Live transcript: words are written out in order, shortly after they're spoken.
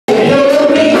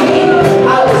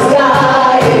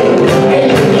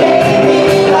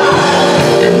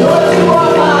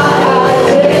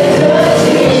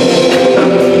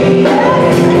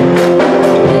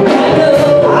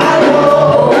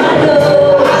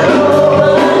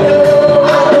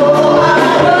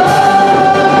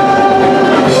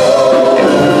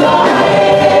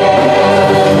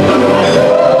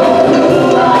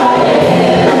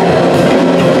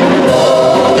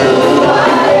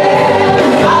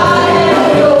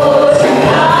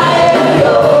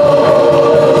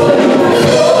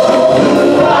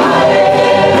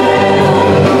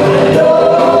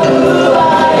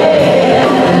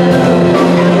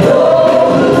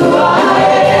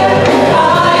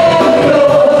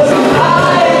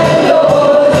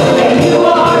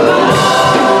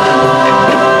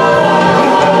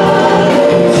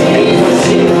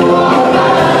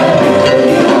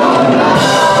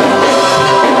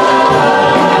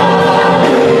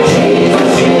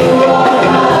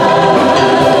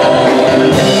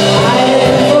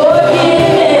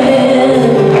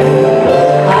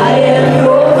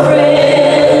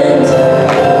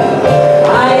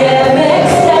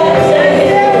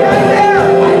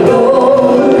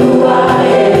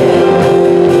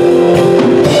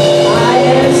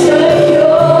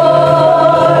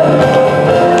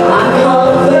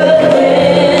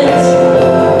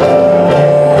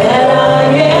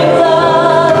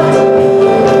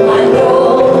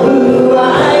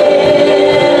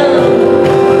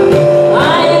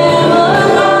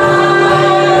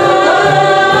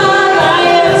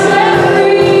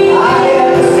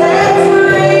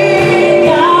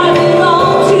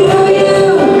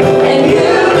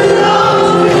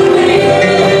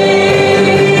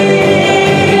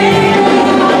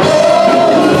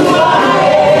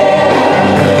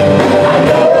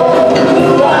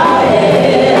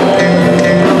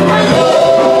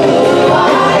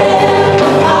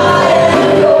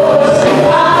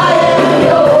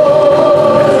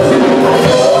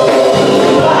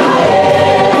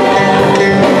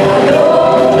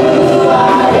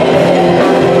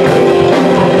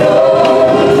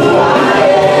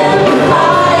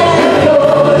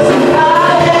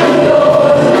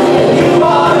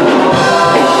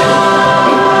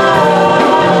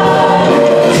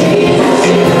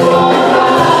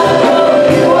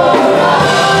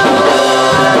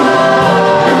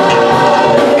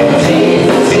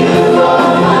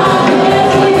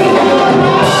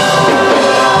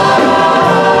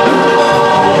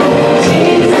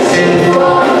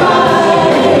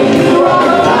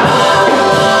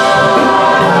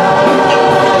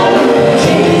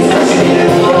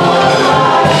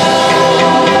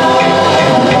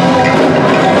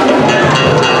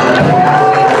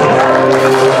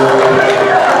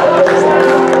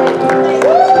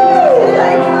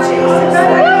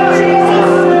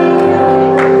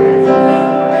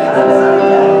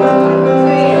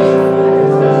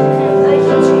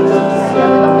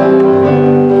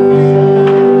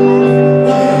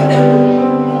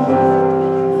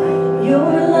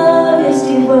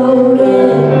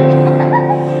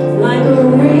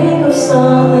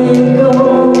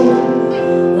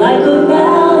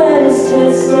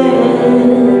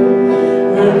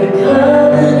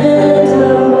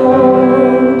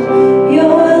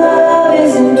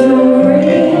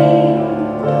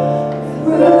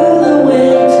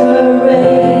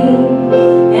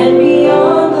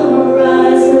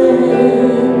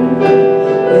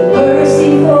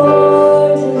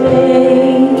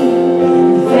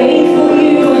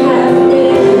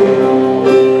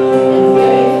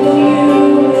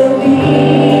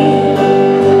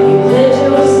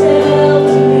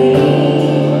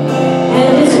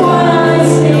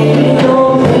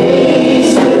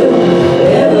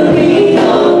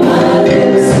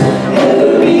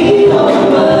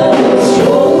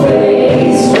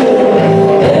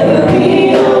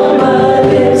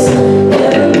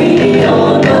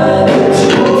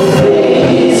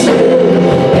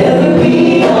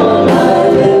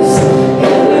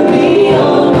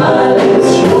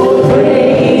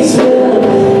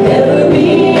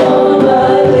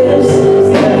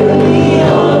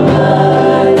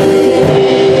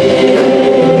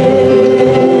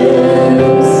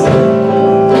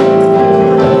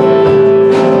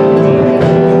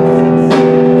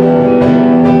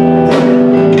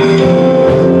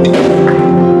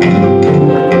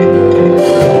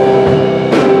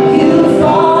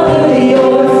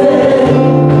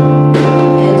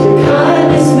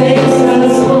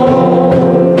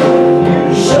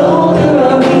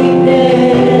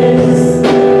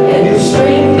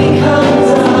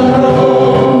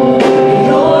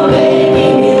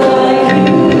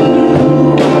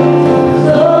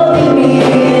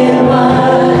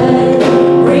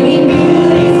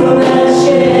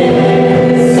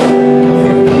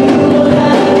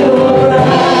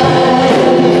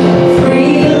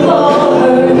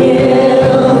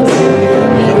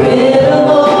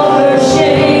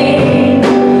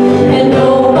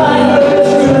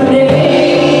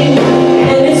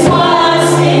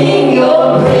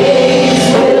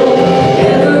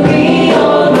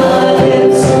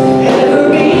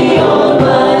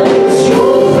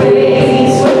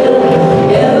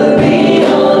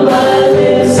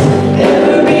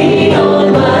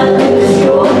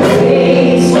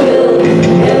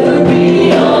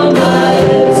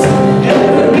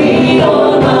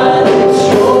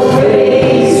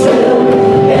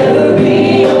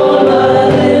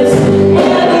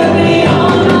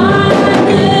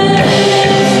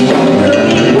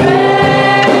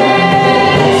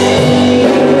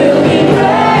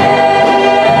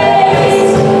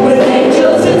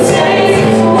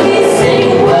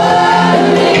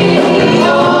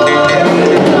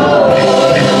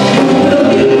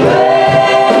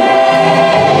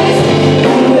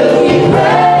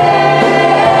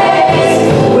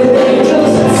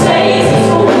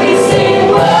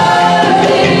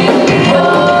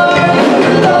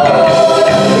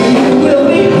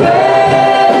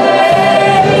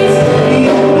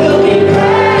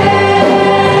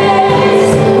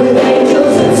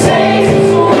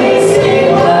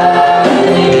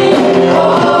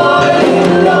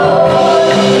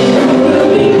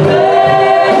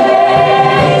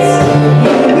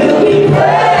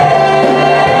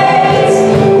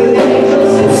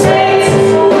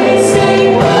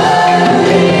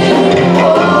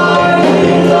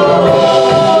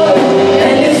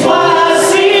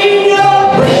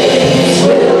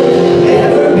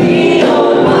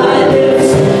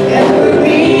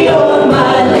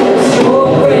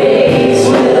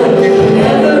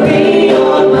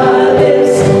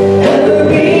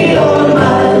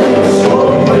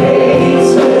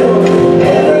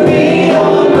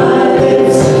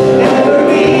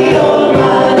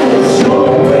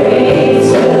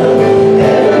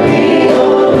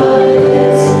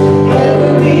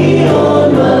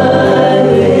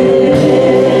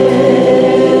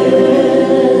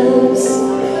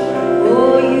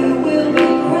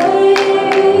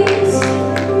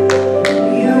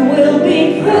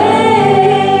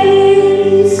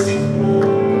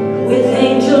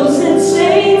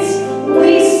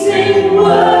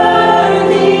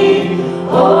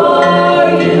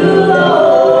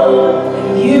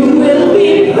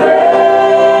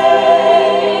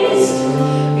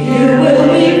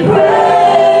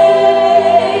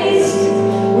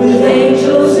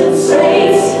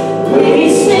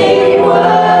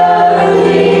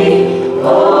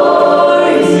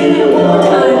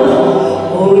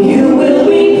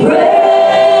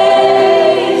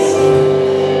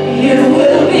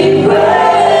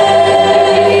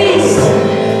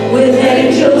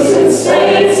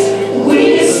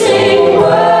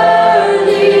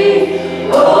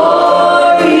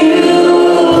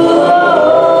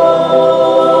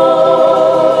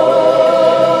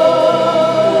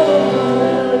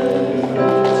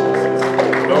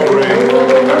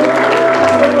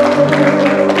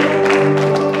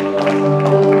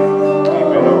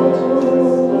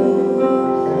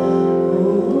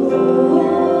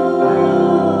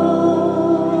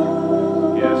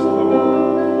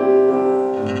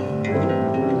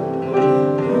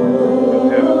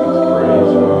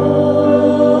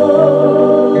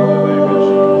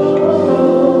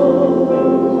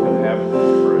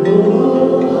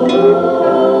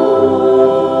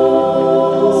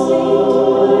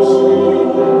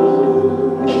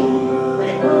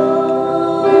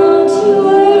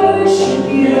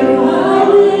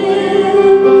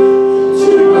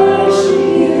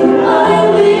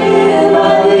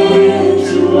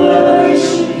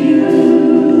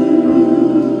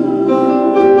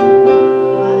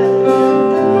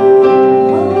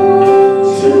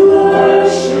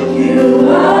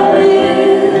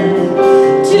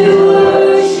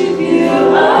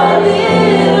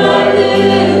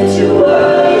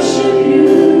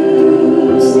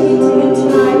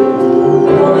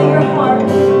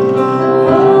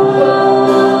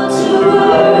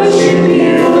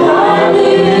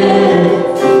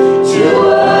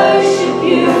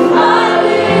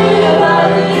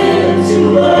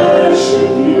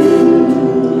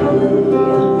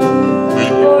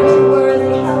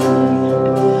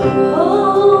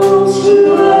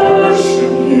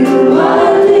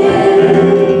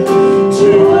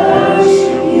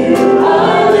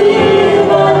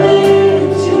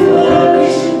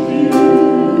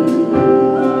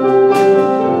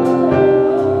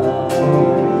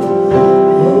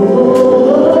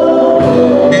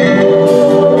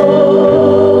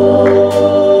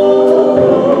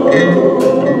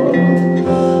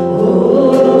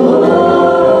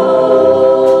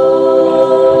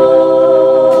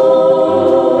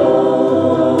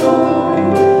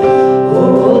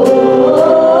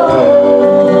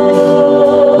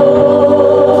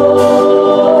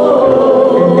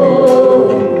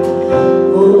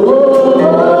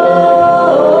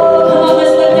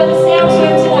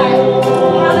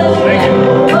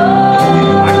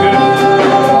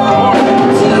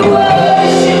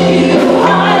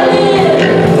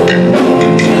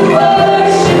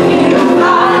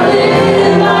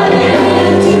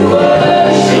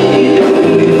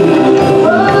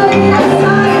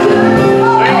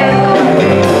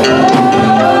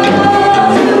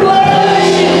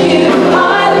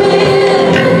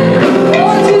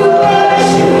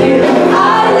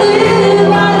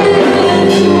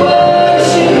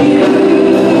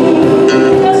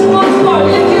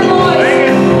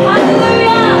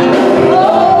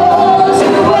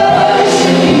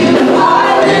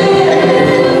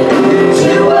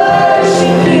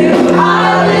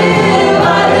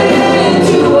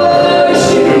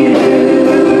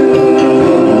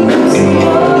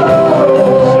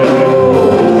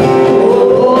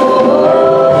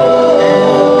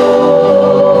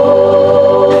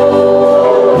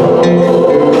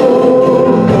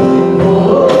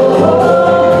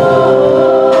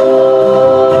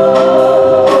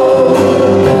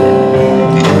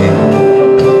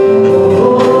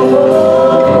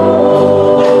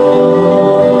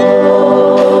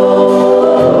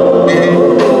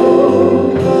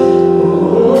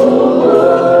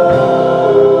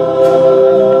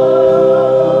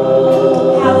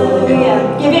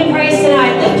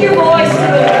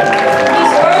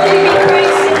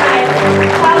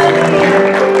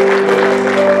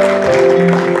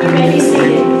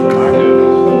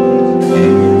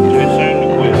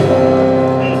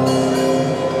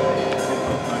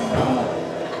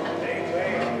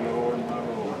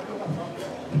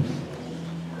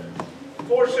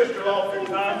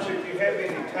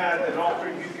behind, an altar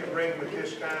you can bring with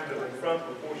this time to the front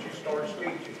before she starts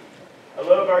teaching. I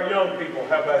love our young people.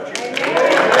 How about you?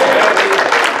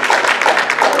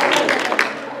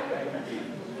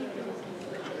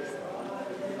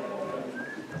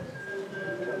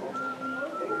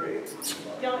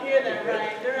 Y'all hear that,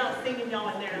 right? They're not singing y'all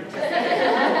in there.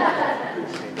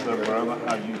 So, brother,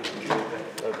 how you?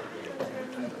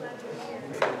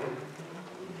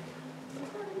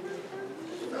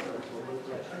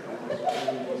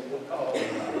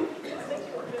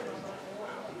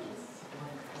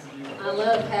 I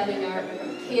love having our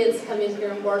kids come in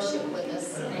here and worship with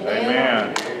us.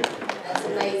 Amen. Amen. That's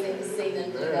amazing to see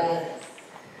them do that.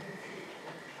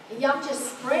 And y'all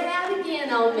just spread out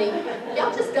again on me.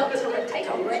 Y'all just don't take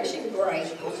a direction break.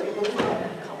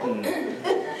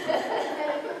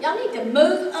 Y'all need to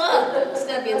move up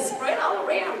instead of being spread all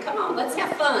around. Come on, let's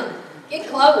have fun. Get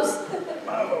close.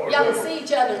 Y'all can see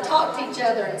each other, talk to each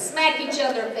other, and smack each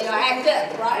other if they act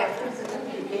up, right?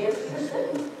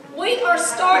 We are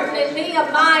starting in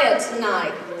Nehemiah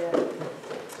tonight.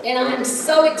 And I'm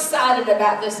so excited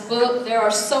about this book. There are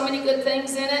so many good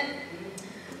things in it.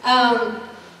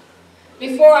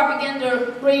 Before I begin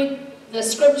to read the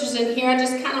scriptures in here, I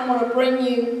just kind of want to bring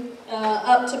you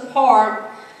up to par.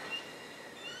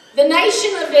 The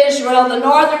nation of Israel, the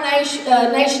northern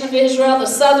nation of Israel, the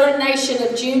southern nation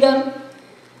of Judah,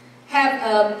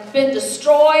 have been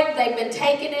destroyed. They've been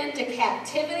taken into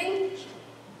captivity.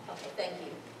 Okay, thank you.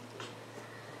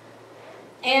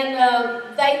 And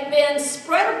they've been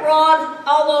spread abroad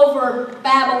all over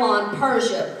Babylon,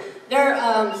 Persia.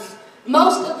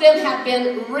 Most of them have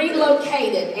been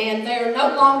relocated, and they're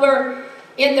no longer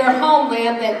in their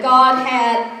homeland that God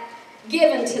had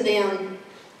given to them.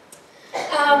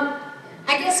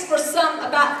 I guess for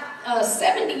about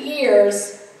 70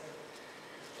 years,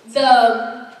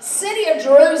 the city of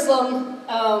Jerusalem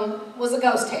was a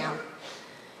ghost town.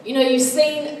 You know, you've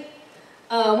seen,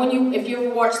 if you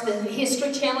ever watched the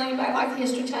History Channel, anybody like the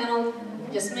History Channel?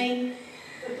 Just me?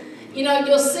 You know,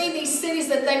 you'll see these cities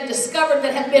that they've discovered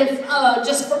that have been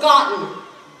just forgotten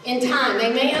in time.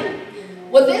 Amen?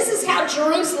 Well, this is how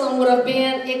Jerusalem would have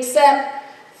been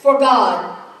except for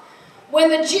God. When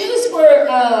the Jews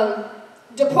were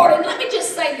deported, let me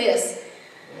just say this.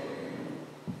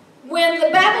 When the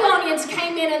Babylonians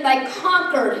came in and they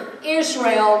conquered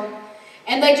Israel,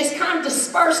 and they just kind of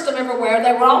dispersed them everywhere,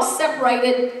 they were all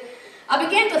separated, I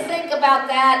began to think about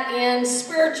that in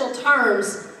spiritual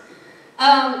terms.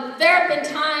 There have been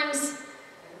times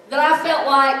that I felt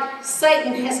like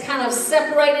Satan has kind of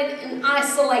separated and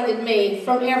isolated me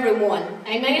from everyone.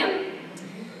 Amen?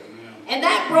 And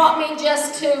that brought me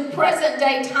just to present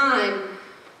day time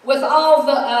with all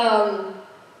the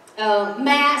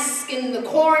masks and the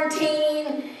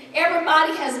quarantine.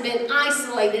 Everybody has been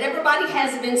isolated. Everybody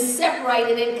has been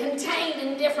separated and contained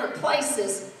in different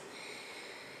places.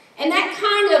 And that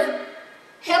kind of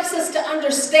helps us to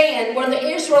understand where the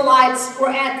Israelites were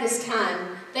at this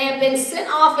time. They have been sent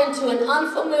off into an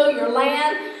unfamiliar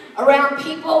land around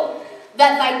people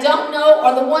that they don't know,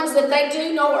 or the ones that they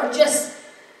do know are just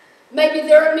maybe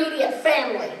their immediate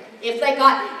family. If they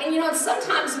got, and you know,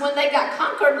 sometimes when they got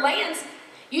conquered lands,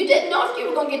 you didn't know if you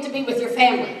were going to get to be with your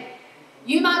family.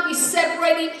 You might be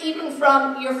separated even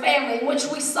from your family, which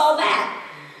we saw that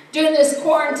during this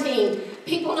quarantine.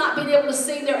 People not being able to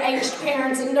see their aged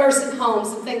parents in nursing homes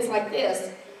and things like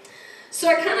this. So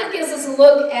it kind of gives us a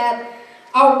look at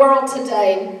our world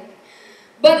today.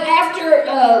 But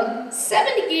after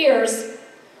 70 years,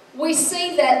 we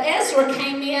see that Ezra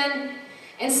came in,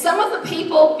 and some of the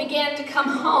people began to come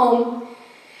home,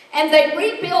 and they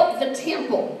rebuilt the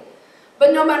temple.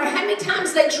 But no matter how many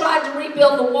times they tried to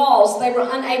rebuild the walls, they were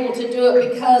unable to do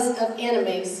it because of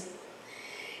enemies.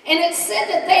 And it said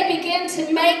that they began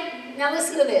to make, now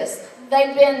listen to this,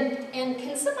 they've been, and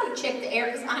can somebody check the air,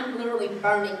 because I'm literally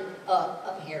burning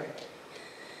up here.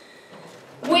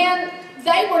 When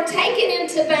they were taken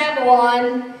into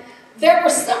Babylon, there were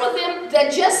some of them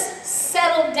that just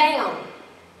settled down.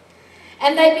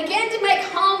 And they began to make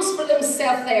homes for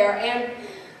themselves there. And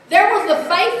there were the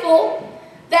faithful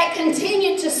that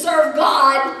continued to serve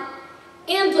God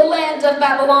in the land of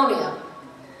Babylonia.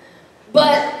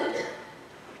 But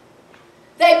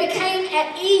they became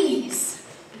at ease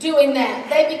doing that.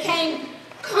 They became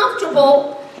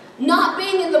comfortable not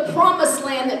being in the promised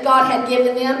land that God had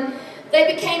given them.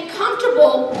 They became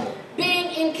comfortable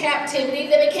being in captivity.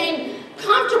 They became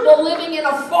comfortable living in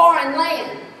a foreign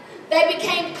land. They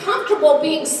became comfortable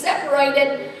being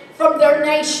separated from their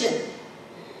nation.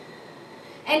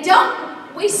 And don't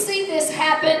we see this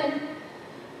happen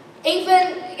even,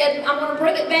 and I'm going to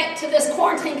bring it back to this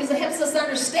quarantine because it helps us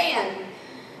understand.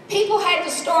 people had to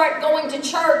start going to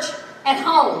church at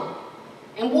home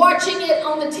and watching it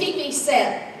on the TV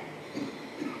set.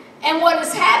 And what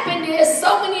has happened is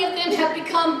so many of them have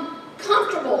become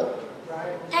comfortable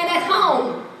and at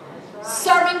home,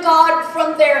 serving God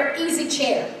from their easy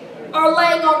chair, or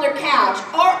laying on their couch,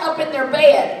 or up in their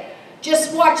bed,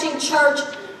 just watching church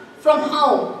from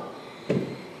home.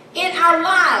 In our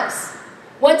lives,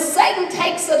 when Satan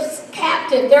takes us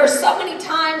captive, there are so many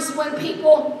times when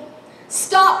people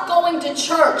stop going to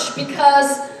church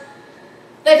because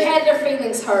they've had their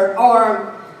feelings hurt,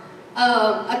 or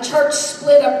a church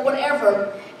split up,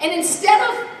 whatever. And instead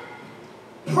of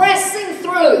pressing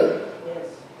through,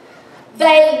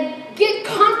 they get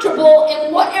comfortable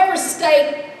in whatever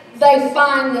state they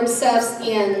find themselves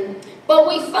in. But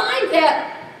we find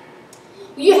that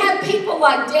you have people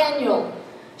like Daniel,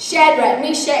 Shadrach,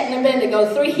 Meshach, and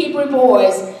Abednego, 3 Hebrew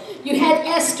boys. You had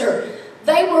Esther.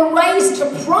 They were raised to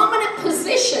prominent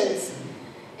positions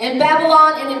in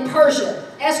Babylon and in Persia.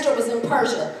 Esther was in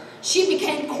Persia. She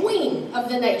became queen of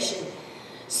the nation.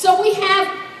 So we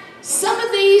have some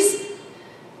of these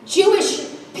Jewish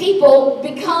people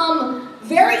become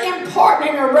very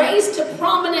important and are raised to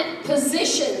prominent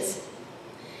positions.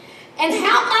 And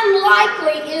how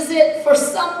unlikely is it for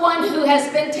someone who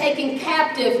has been taken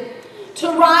captive to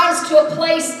rise to a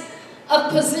place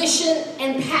of position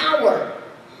and power?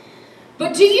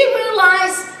 But do you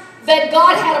realize that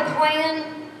God had a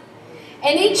plan?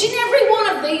 And each and every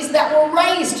one of these that were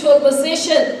raised to a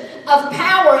position of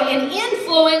power and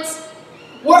influence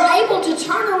were able to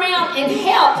turn around and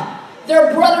help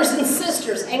their brothers and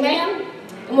sisters. Amen?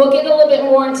 And we'll get a little bit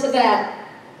more into that.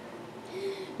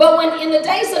 But when in the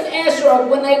days of Ezra,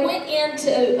 when they went in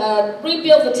to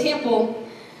rebuild the temple,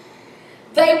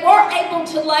 they were able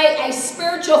to lay a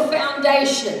spiritual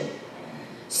foundation.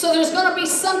 So there's going to be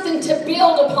something to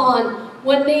build upon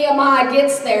when Nehemiah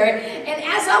gets there. And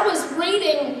as I was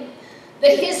reading the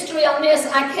history on this,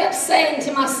 I kept saying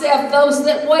to myself, those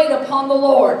that wait upon the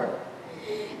Lord.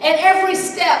 At every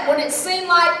step, when it seemed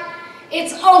like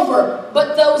it's over,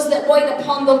 but those that wait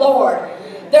upon the Lord.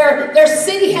 Their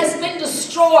city has been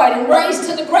destroyed and razed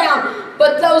to the ground,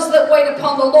 but those that wait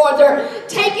upon the Lord. They're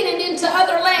taking it into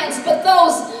other lands, but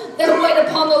those that wait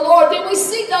upon the Lord. Then we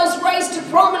see those raised to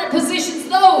prominent positions,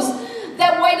 those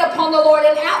that wait upon the Lord.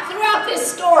 And out throughout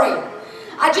this story,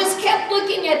 I just kept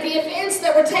looking at the events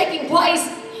that were taking place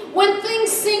when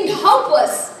things seemed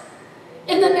hopeless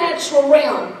in the natural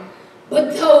realm,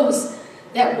 but those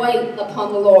that wait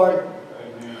upon the Lord.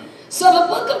 So the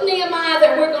book of Nehemiah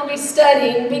that we're going to be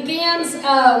studying begins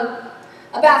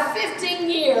about 15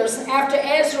 years after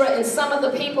Ezra and some of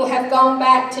the people have gone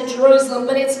back to Jerusalem.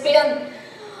 But it's been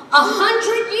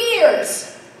 100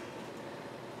 years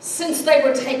since they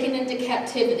were taken into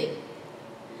captivity.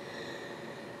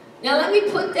 Now let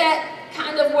me put that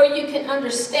kind of where you can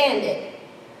understand it.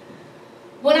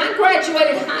 When I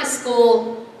graduated high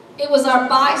school, it was our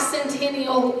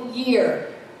bicentennial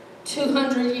year,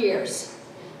 200 years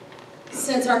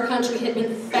since our country had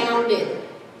been founded.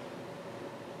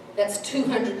 That's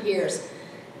 200 years.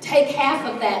 Take half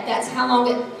of that, that's how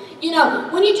long it, you know,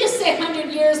 when you just say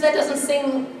 100 years, that doesn't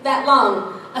seem that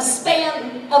long. A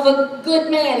span of a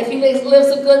good man if he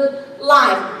lives a good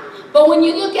life. But when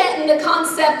you look at it in the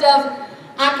concept of,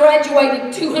 I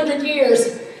graduated 200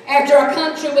 years after our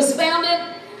country was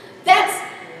founded, that's,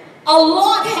 a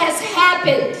lot has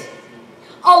happened.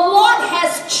 A lot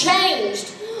has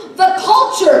changed. The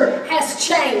culture has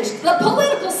changed. The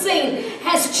political scene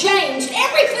has changed.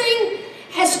 Everything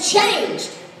has changed.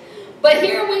 But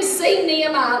here we see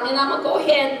Nehemiah, and I'm going to go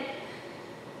ahead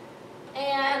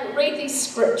and read these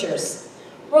scriptures.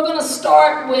 We're going to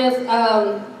start with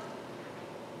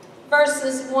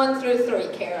verses 1 through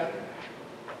 3, Kara.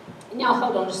 Now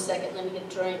hold on just a second. Let me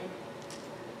get a drink.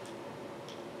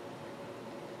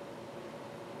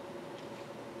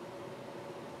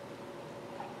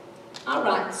 All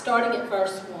right, starting at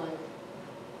verse 1.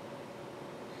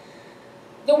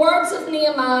 The words of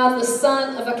Nehemiah, the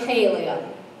son of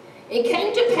Achaliah. It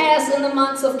came to pass in the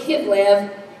months of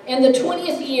Kislev, in the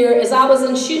 20th year, as I was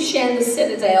in Shushan the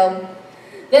citadel,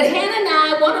 that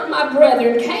Hananiah, one of my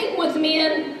brethren, came with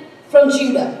men from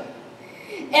Judah.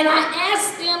 And I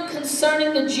asked them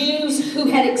concerning the Jews who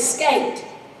had escaped,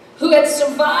 who had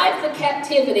survived the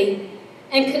captivity,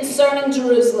 and concerning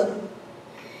Jerusalem.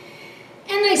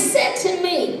 And they said to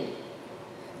me,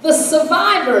 the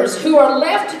survivors who are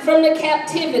left from the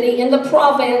captivity in the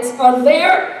province are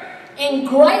there in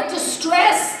great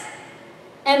distress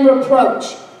and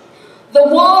reproach. The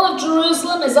wall of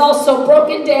Jerusalem is also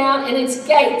broken down, and its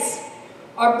gates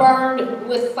are burned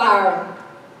with fire.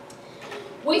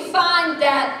 we find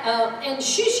that, and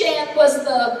Shushan was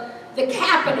the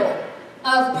capital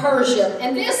of Persia.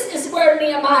 And this is where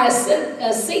Nehemiah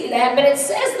is seated at, but it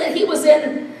says that he was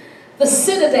in the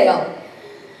citadel.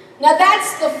 Now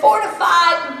that's the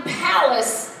fortified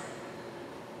palace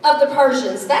of the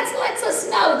Persians. That lets us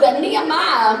know that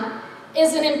Nehemiah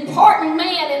is an important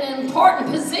man in an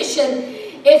important position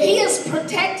if he is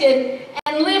protected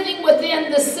and living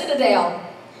within the citadel.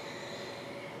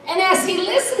 And as he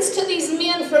listens to these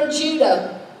men from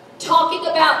Judah talking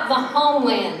about the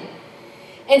homeland,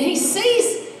 and he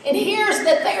sees and hears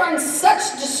that they are in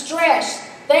such distress,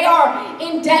 they are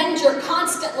in danger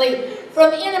constantly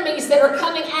from enemies that are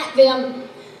coming at them.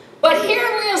 But here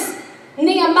lives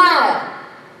Nehemiah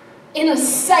in a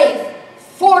safe,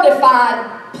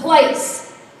 fortified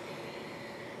place.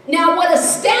 Now, what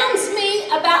astounds me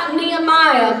about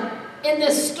Nehemiah in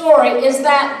this story is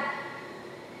that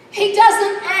he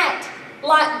doesn't act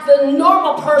like the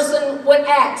normal person would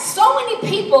act. So many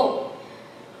people,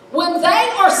 when they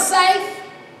are safe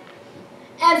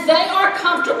and they are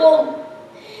comfortable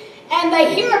and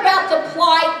they hear about the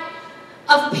plight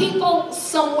of people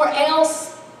somewhere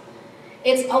else,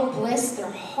 it's, oh, bless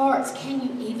their hearts. Can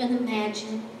you even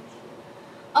imagine?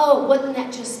 Oh, wouldn't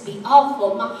that just be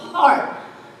awful? My heart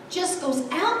just goes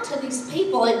out to these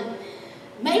people. And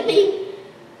maybe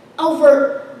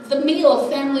over the meal,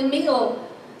 family meal,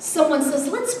 someone says,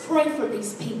 let's pray for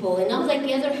these people. And oh, they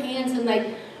gather hands and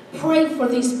they pray for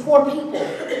these poor people.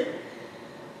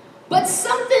 But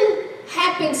something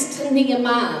happens to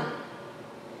Nehemiah.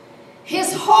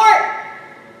 His heart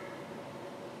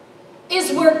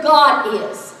is where God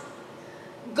is.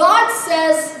 God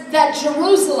says that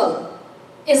Jerusalem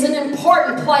is an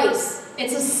important place.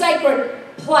 It's a sacred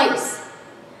place.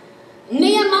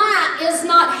 Nehemiah is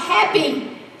not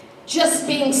happy just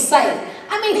being safe.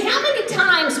 I mean, how many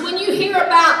times when you hear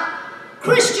about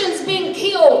Christians being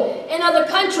killed in other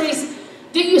countries,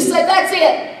 do you say, that's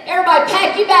it, everybody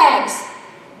pack your bags,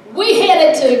 we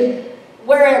headed to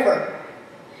wherever,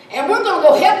 and we're going to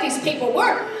go help these people.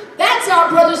 That's our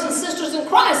brothers and sisters in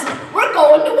Christ. We're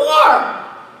going to war.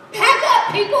 Pack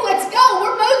up, people, let's go,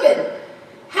 we're moving.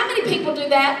 How many people do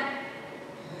that?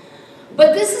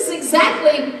 But this is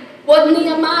exactly what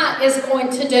Nehemiah is going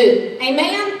to do.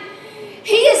 Amen?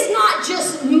 He is not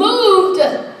just moved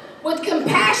with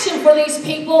compassion for these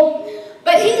people,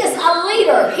 but he is a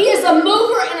leader. He is a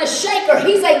mover and a shaker.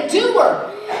 He's a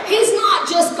doer. He's not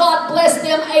just God bless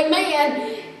them,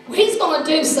 amen. He's going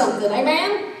to do something,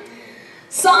 amen?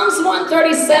 Psalms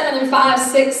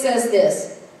 137:5-6 says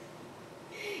this.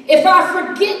 If I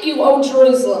forget you, O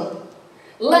Jerusalem,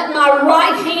 let my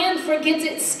right hand forget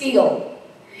its skill.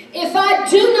 If I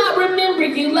do not remember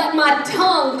you, let my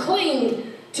tongue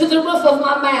cling to the roof of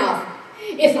my mouth.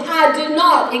 If I do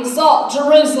not exalt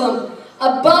Jerusalem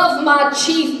above my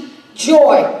chief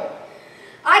joy.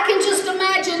 I can just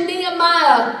imagine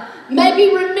Nehemiah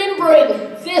maybe remembering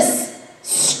this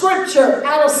scripture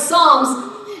out of Psalms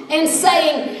and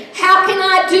saying, how can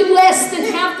I do less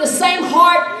than have the same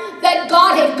heart that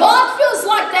God had? God feels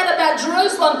like that about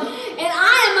Jerusalem, and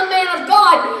I am a man of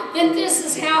God, then this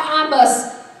is how I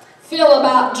must feel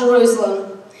about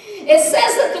Jerusalem. It says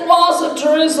that the walls of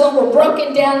Jerusalem were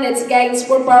broken down and its gates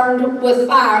were burned with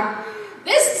fire.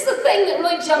 This is the thing that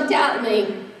really jumped out at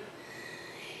me.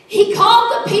 He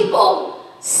called the people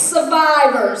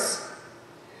survivors.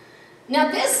 Now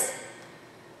this,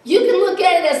 you can look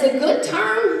at it as a good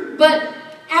term, but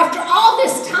after all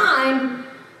this time,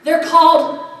 they're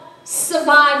called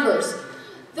survivors.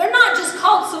 They're not just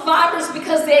called survivors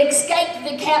because they escaped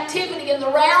the captivity and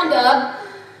the roundup.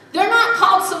 They're not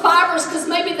called survivors because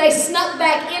maybe they snuck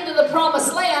back into the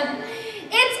promised land.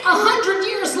 It's 100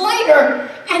 years later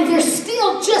and they're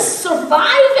still just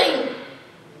surviving.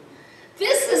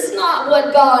 This is not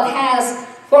what God has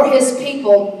for his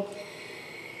people.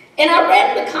 And I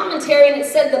read the commentary and it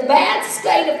said the bad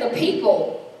state of the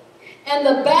people and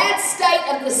the bad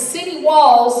state of the city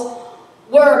walls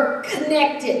were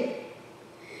connected.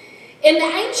 In the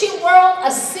ancient world,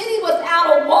 a city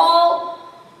without a wall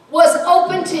was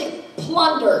open to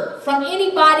plunder from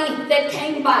anybody that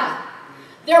came by.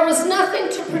 There was nothing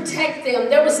to protect them.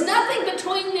 There was nothing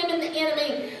between them and the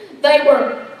enemy. They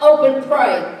were open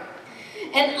prey.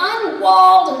 An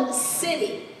unwalled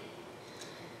city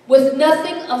with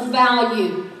nothing of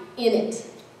value in it.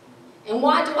 And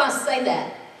why do I say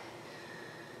that?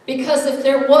 Because if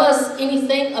there was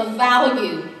anything of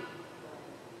value,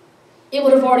 it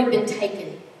would have already been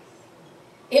taken.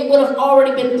 It would have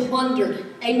already been plundered.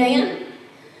 Amen?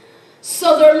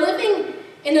 So they're living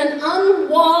in an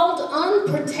unwalled,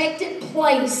 unprotected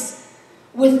place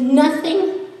with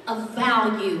nothing of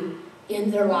value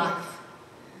in their life.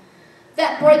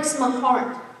 That breaks my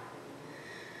heart.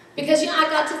 Because, I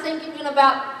got to thinking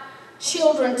about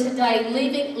children today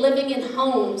living in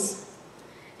homes,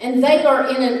 and they are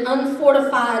in an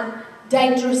unfortified,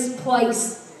 dangerous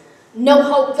place. No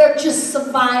hope. They're just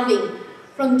surviving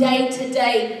from day to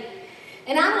day.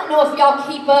 And I don't know if y'all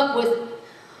keep up with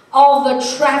all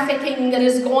the trafficking that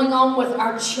is going on with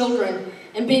our children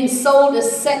and being sold as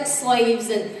sex slaves,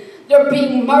 and they're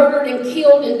being murdered and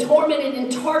killed and tormented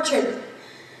and tortured.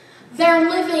 They're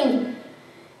living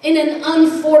in an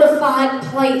unfortified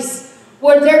place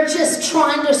where they're just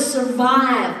trying to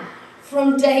survive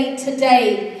from day to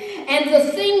day. And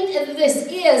the thing of this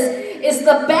is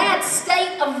the bad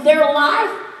state of their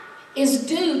life is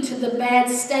due to the bad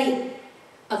state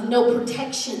of no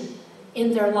protection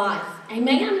in their life.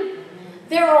 Amen?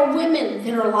 There are women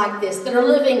that are like this, that are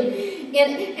living in,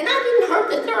 and I've even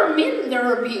heard that there are men that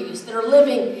are abused, that are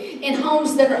living in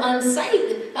homes that are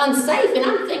unsafe, and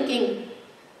I'm thinking,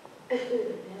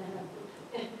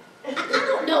 I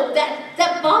don't know,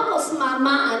 that boggles my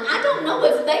mind. I don't know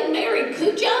if they married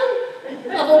Cujo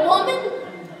of a woman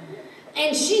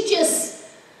and she just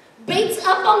beats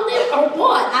up on them or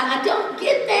what. I don't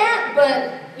get that,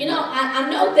 but I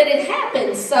know that it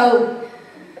happens. So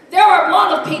there are a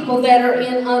lot of people that are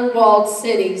in unwalled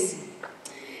cities.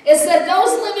 It said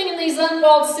those living in these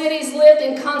unwalled cities lived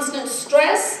in constant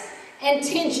stress and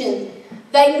tension.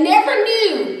 They never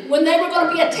knew when they were going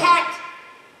to be attacked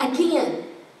again.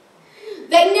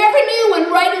 They never knew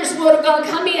when raiders were going to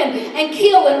come in and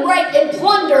kill and rape and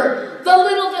plunder the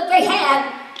little that they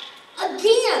had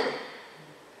again.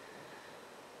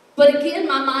 But again,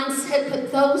 my mind said,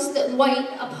 but those that wait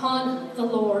upon the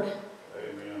Lord.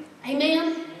 Amen.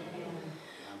 Amen.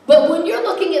 But when you're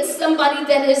looking at somebody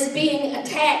that is being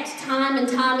attacked time and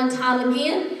time and time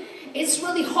again, it's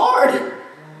really hard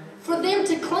for them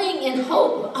to cling and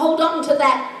hold on to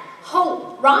that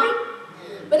hope, right?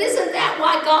 But isn't that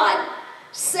why God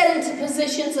set into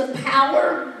positions of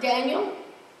power Daniel?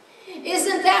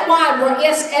 Isn't that why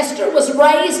Esther was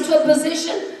raised to a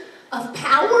position of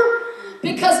power?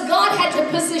 Because God had to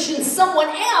position someone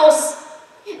else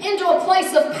into a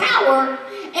place of power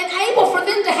and able for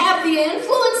them to have the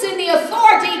influence and the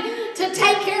authority to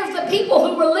take care of the people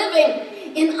who were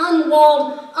living in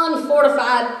unwalled,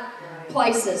 unfortified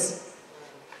places.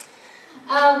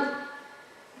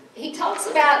 He talks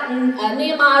about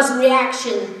Nehemiah's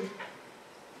reaction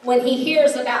when he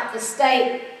hears about the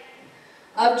state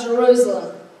of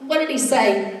Jerusalem. What did he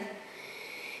say?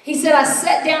 He said, I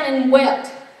sat down and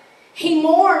wept. He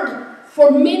mourned for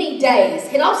many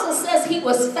days. It also says he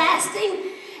was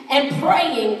fasting and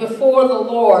praying before the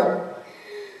Lord.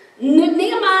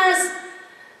 Nehemiah's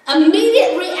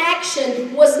immediate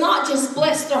reaction was not just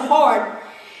bless their heart.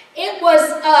 It was,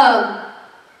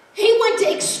 he went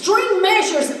to extreme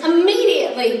measures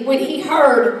immediately when he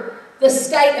heard the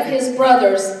state of his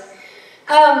brothers.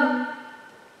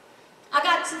 I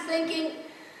got to thinking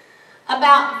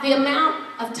about the amount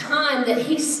of time that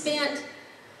he spent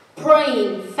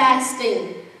praying,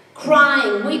 fasting,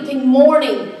 crying, weeping,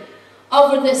 mourning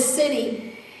over this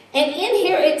city. And in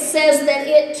here it says that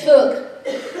it took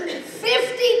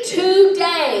 52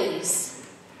 days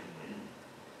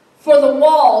for the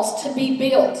walls to be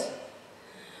built.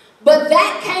 But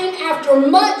that came after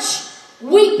much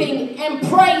weeping and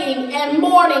praying and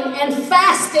mourning and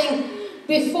fasting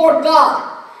before God.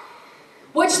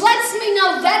 Which lets me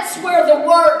know that's where the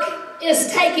work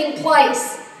is taking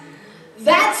place.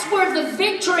 That's where the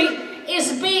victory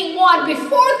is being won. Before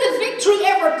the victory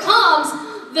ever comes,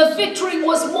 the victory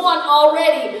was won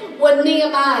already when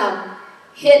Nehemiah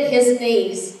hit his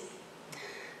knees.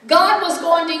 God was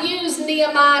going to use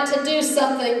Nehemiah to do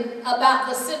something about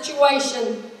the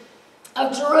situation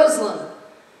of Jerusalem.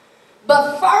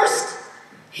 But first,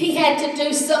 he had to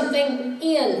do something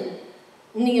in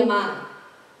Nehemiah.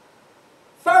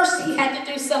 First, he had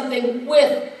to do something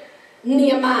with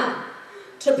Nehemiah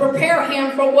to prepare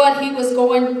him for what he was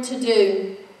going to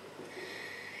do.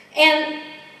 And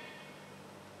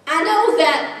I know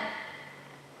that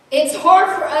it's hard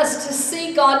for us to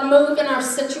see God move in our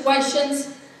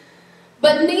situations,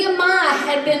 but Nehemiah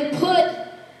had been put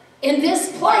in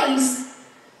this place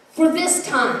for this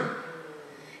time.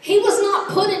 He was not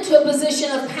put into a position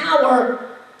of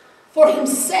power for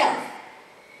himself.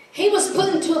 He was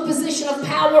put into a position of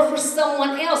power for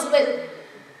someone else. But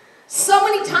so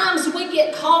many times we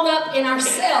get caught up in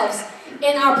ourselves,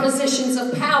 in our positions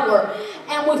of power,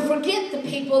 and we forget the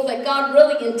people that God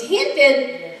really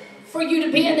intended for you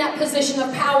to be in that position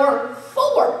of power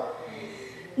for.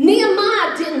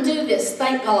 Nehemiah didn't do this,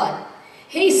 thank God.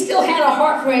 He still had a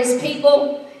heart for his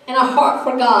people and a heart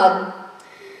for God.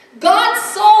 God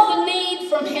saw the need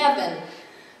from heaven.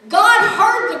 God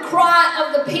heard the cry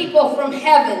of the people from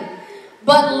heaven.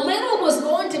 But little was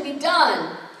going to be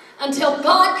done until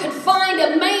God could find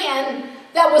a man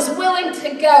that was willing to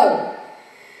go.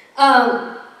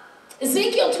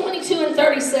 Ezekiel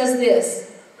 22:30 says this.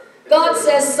 God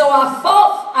says, so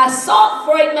I sought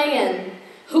for a man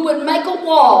who would make a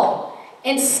wall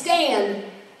and stand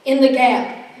in the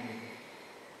gap.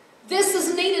 This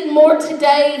is needed more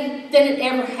today than it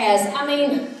ever has. I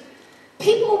mean,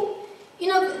 people, you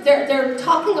know, they're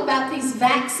talking about these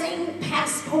vaccine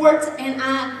passports, and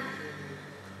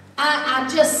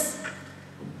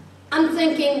I'm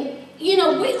thinking, you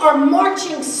know, we are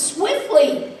marching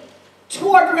swiftly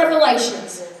toward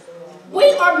revelations. We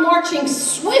are marching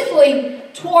swiftly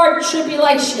toward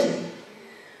tribulation.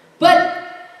 But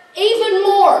even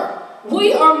more,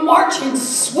 we are marching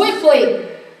swiftly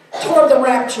toward the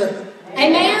rapture.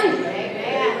 Amen?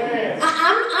 Amen.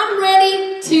 I'm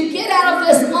ready to get out of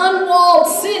this unwalled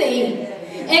city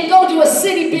and go to a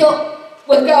city built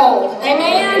with gold.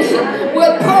 Amen?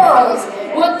 With pearls,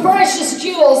 with precious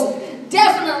jewels.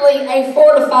 Definitely a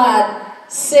fortified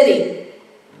city.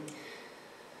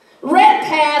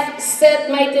 Redpath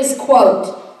made this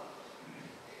quote.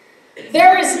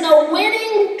 There is no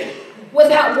winning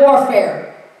without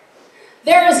warfare.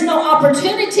 There is no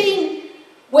opportunity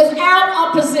without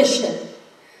opposition.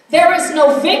 There is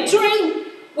no victory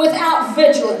without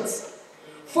vigilance.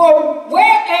 For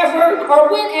wherever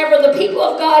or whenever the people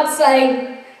of God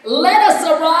say, let us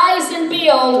arise and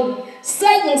build,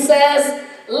 Satan says,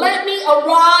 let me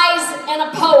arise and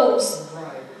oppose.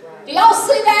 Do y'all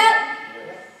see that?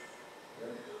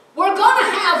 We're going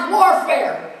to have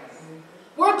warfare.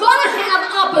 We're going to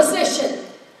have opposition.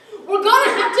 We're going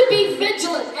to have to be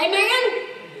vigilant. Amen?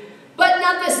 But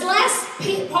now this last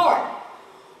part.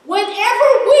 Whenever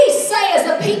we say as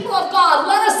the people of God,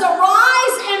 let us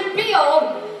arise and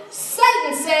build,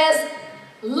 Satan says,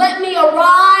 let me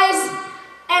arise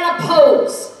and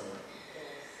oppose.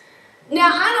 Now,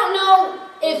 I don't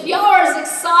know if y'all are as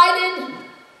excited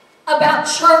about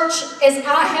church as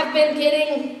I have been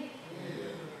getting,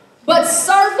 but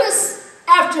service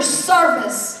after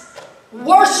service,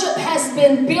 worship has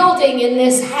been building in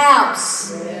this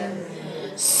house.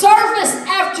 Service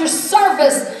after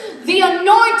service, the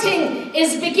anointing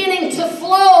is beginning to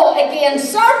flow again.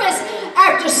 Service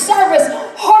after service,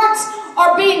 hearts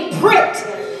are being pricked.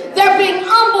 They're being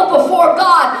humble before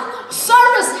God.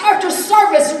 Service after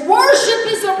service, worship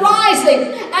is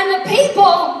arising. And the people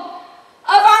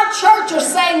of our church are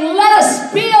saying, let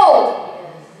us build.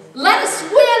 Let us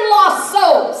win lost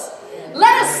souls.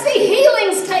 Let us see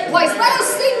healings take place. Let us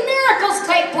see miracles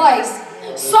take place.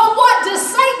 So what does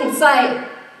Satan say?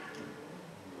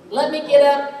 Let me get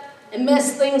up and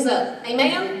mess things up.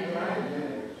 Amen?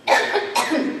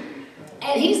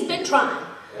 And he's been trying.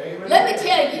 Amen. Let me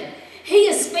tell you, he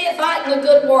is fighting a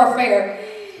good warfare.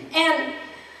 And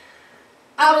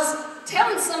I was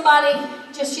telling somebody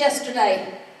just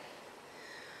yesterday,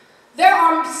 there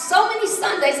are so many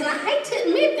Sundays, and I hate to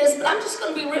admit this, but I'm just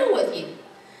going to be real with you.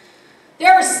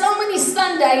 There are so many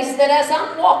Sundays that as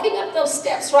I'm walking up those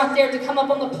steps right there to come up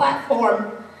on the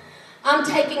platform, I'm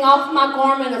taking off my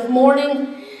garment of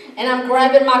mourning and I'm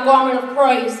grabbing my garment of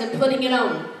praise and putting it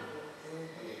on.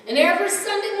 And every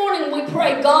Sunday morning we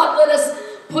pray, God, let us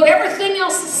put everything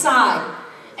else aside.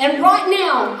 And right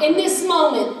now, in this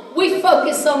moment, we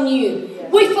focus on you.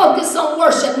 We focus on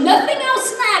worship. Nothing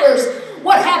else matters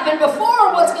what happened before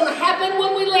or what's going to happen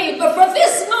when we leave. But for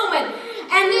this moment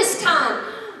and this time,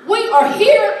 we are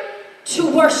here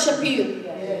to worship you.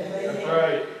 That's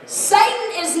right.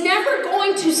 Satan is never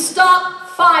going to stop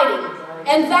fighting.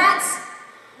 And that's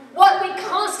what we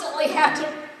constantly have to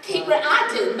keep.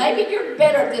 I do. Maybe you're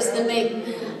better at this than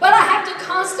me. But I have to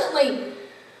constantly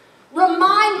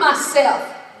remind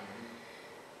myself,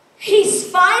 he's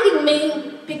fighting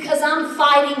me because I'm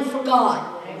fighting for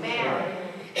God. Amen.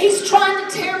 He's trying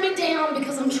to tear me down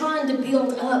because I'm trying to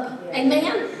build up.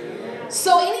 Amen?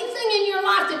 So anything in your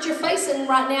life that you're facing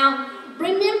right now,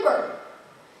 remember,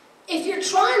 if you're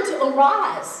trying to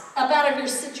arise out of your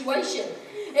situation,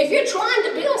 if you're trying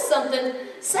to build something,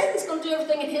 Satan's going to do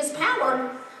everything in his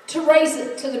power to raise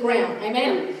it to the ground.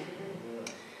 Amen?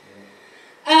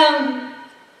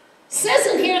 Says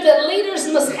in here that leaders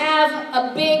must have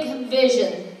a big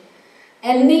vision.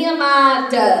 And Nehemiah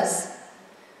does.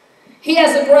 He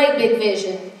has a great big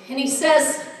vision. And he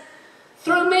says,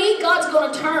 through me, God's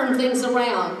going to turn things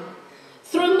around.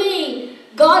 Through me,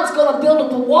 God's going to build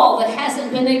up a wall that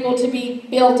hasn't been able to be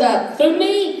built up. Through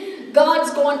me,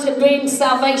 God's going to bring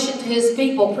salvation to his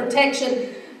people,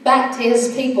 protection back to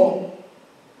his people.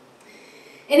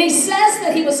 And he says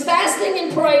that he was fasting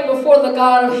and praying before the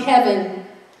God of heaven.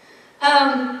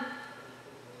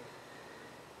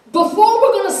 Before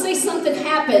we're going to see something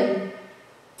happen,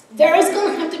 there is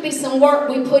going to have to be some work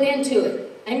we put into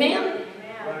it. Amen?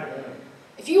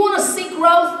 If you want to see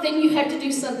growth, then you have to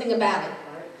do something about it.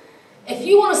 If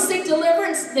you want to seek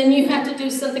deliverance, then you have to do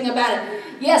something about it.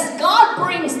 Yes, God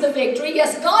brings the victory.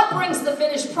 Yes, God brings the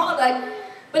finished product,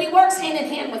 but he works hand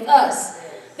in hand with us.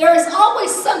 There is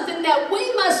always something that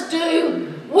we must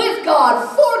do with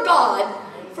God,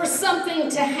 for something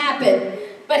to happen.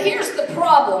 But here's the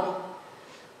problem,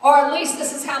 or at least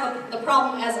this is how the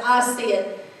problem as I see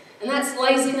it, and that's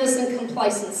laziness and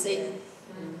complacency.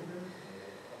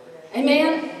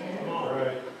 Amen?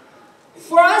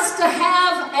 For us to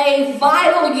have a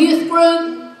vital youth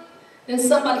group, then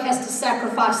somebody has to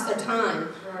sacrifice their time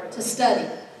to study.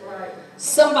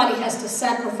 Somebody has to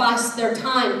sacrifice their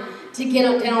time to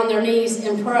get down on their knees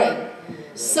and pray.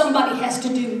 Somebody has to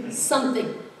do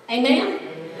something. Amen?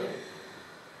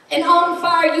 An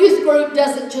on-fire youth group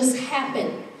doesn't just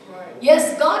happen.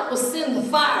 Yes, God will send the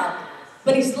fire,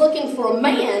 but he's looking for a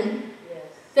man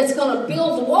that's going to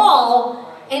build the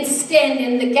wall and stand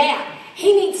in the gap.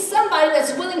 He needs somebody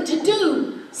that's willing to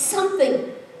do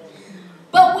something.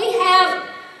 But we have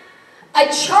a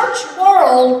church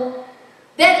world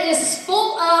that is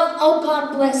full of, oh,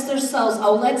 God bless their souls.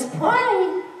 Oh, let's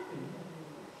pray.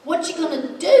 What you going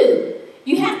to do?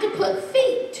 You have to put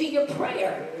feet to your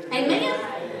prayer. Amen?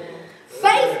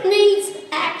 Faith needs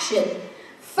action.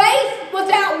 Faith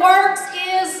without works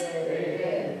is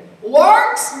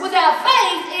works without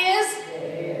faith is,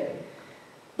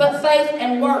 but faith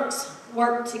and works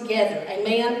work together.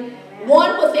 Amen?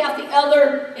 One without the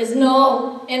other is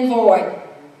null and void.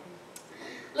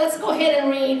 Let's go ahead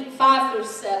and read 5 through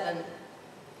 7.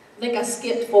 I think I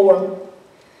skipped 4.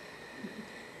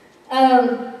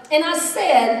 And I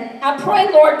said, I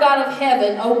pray, Lord God of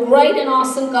heaven, O great and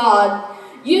awesome God,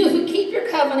 you who keep your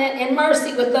covenant and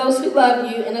mercy with those who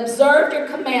love you and observe your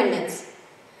commandments,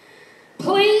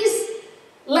 please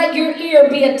let your ear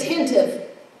be attentive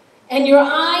and your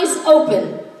eyes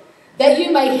open, that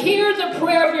you may hear the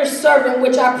prayer of your servant,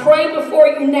 which I pray before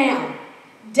you now,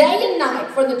 day and night,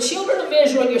 for the children of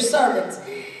Israel, your servants,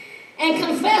 and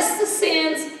confess the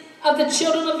sins of the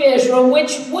children of Israel,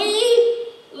 which we,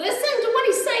 listen to what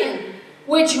he's saying,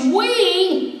 which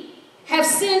we have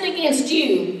sinned against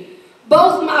you.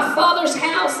 Both my father's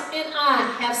house and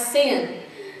I have sinned.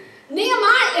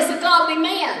 Nehemiah is a godly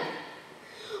man,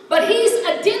 but he's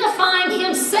identifying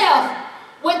himself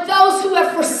with those who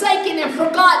have forsaken and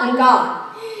forgotten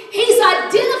God. He's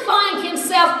identifying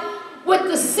himself with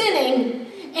the sinning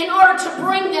in order to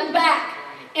bring them back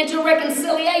into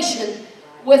reconciliation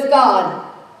with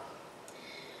God.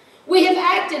 We have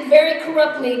acted very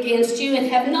corruptly against you and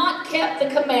have not kept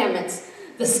the commandments,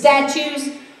 the statutes,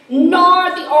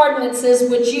 nor the ordinances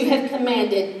which you have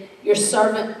commanded your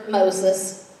servant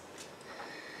Moses.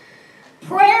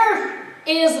 Prayer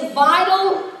is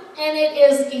vital and it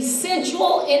is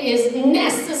essential. It is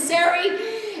necessary.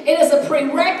 It is a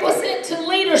prerequisite to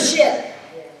leadership.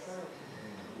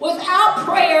 Without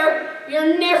prayer,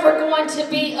 you're never going to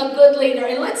be a good leader.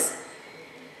 And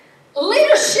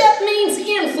leadership means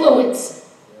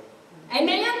influence.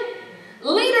 Amen?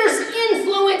 Leaders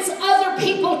influence other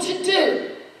people to do.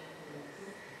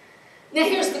 Now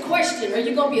here's the question. Are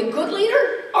you going to be a good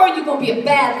leader or are you going to be a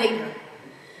bad leader?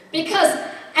 Because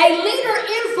a leader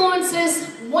influences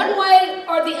one way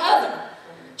or the other.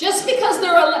 Just because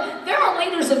there are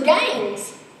leaders of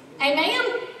gangs. Amen?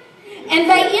 And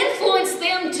they influence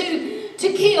them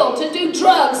to kill, to do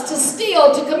drugs, to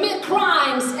steal, to commit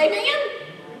crimes. Amen?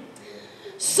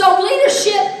 So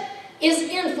leadership is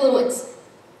influence.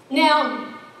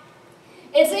 Now,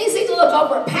 it's easy to look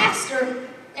over a pastor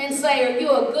and say, are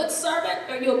you a good servant?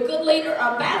 Are you a good leader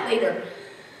or a bad leader?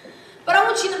 But I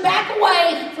want you to back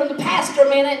away from the pastor a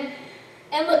minute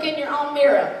and look in your own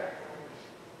mirror.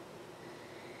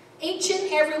 Each and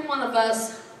every one of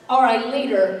us are a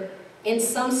leader in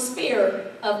some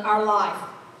sphere of our life.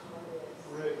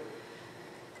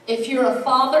 If you're a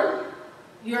father,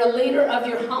 you're a leader of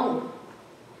your home.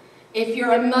 If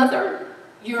you're a mother,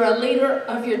 you're a leader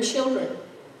of your children.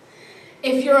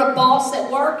 If you're a boss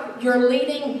at work, you're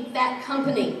leading that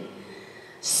company.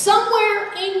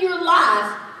 Somewhere in your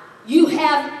life, you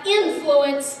have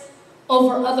influence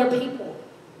over other people.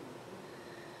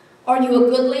 Are you a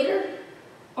good leader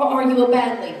or are you a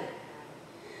bad leader?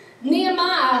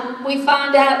 Nehemiah, we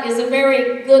find out, is a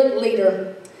very good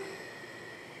leader.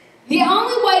 The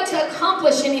only way to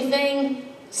accomplish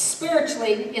anything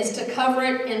spiritually is to cover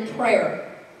it in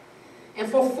prayer. And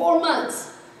for 4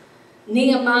 months,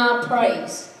 Nehemiah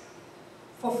prays.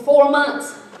 For 4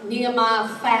 months, Nehemiah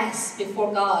fasts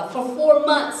before God. For 4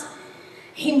 months,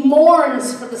 he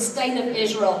mourns for the state of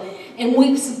Israel and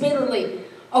weeps bitterly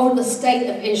over the state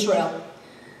of Israel.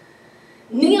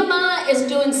 Nehemiah is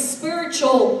doing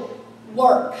spiritual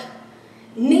work.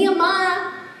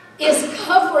 Nehemiah is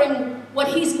covering what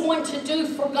he's going to do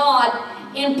for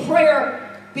God in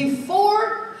prayer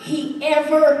before he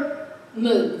ever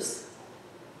moves.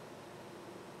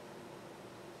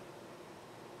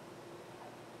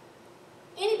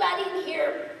 Anybody in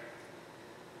here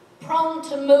prone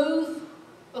to move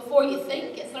before you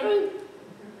think it through?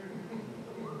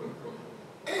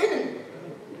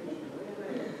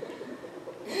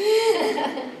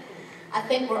 I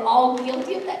think we're all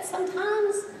guilty of that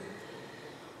sometimes.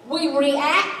 We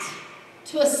react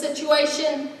to a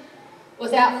situation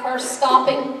without first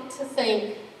stopping to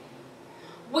think.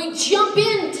 We jump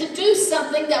in to do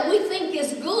something that we think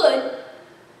is good.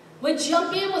 We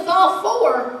jump in with all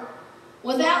four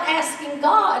without asking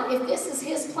God if this is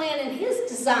His plan and His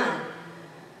design.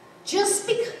 Just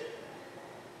because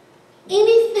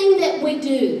anything that we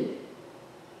do,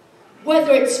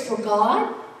 whether it's for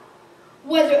God,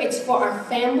 whether it's for our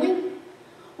family,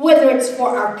 whether it's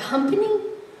for our company,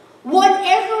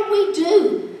 whatever we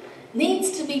do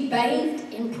needs to be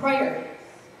bathed in prayer.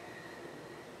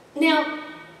 Now,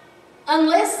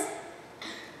 unless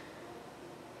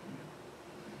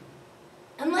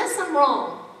I'm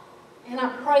wrong, and I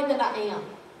pray that I am,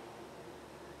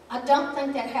 I don't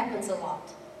think that happens a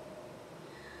lot.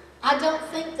 I don't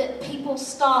think that people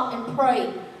stop and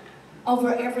pray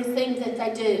over everything that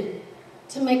they do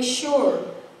to make sure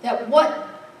that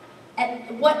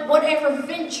whatever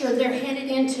venture they're headed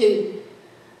into,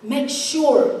 make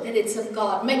sure that it's of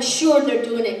God. Make sure they're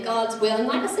doing it God's will. And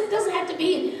like I said, it doesn't have to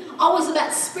be always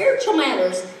about spiritual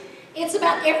matters. It's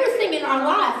about everything in our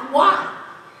life. Why?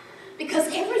 Because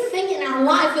everything in our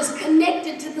life is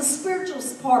connected to the spiritual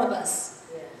part of us.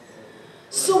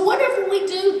 So whatever we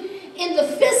do in the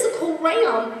physical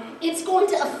realm, it's going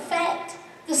to affect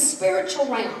the spiritual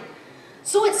realm.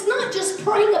 So it's not just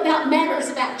praying about matters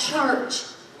about church.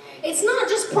 It's not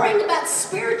just praying about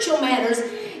spiritual matters.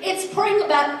 It's praying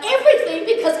about everything,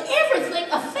 because everything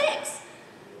affects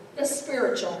the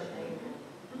spiritual.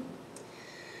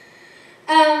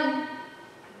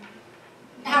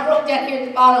 I wrote down here at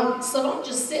the bottom, so don't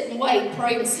just sit and wait,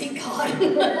 pray and seek God.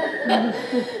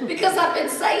 Because I've been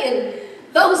saying,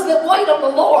 those that wait on the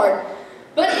Lord.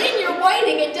 But in your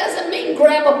waiting, it doesn't mean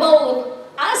grab a bowl of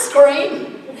ice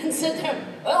cream and sit there,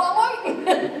 well, I'm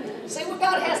waiting. See what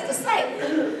God has to say.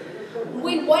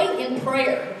 We wait in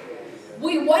prayer.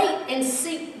 We wait and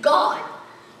seek God.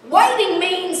 Waiting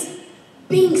means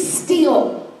being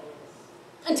still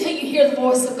until you hear the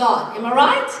voice of God. Am I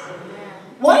right?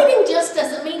 Waiting just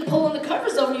doesn't mean pulling the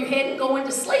covers over your head and going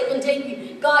to sleep until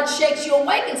God shakes you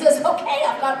awake and says, okay,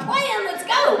 I've got a plan, let's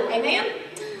go. Amen?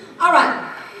 All right.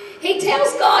 He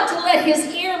tells God to let his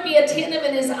ear be attentive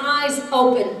and his eyes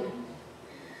open.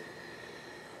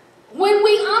 When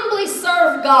we humbly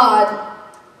serve God,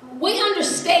 we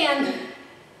understand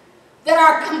that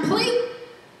our complete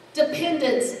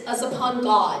dependence is upon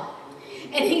God.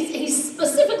 And he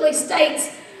specifically states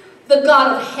the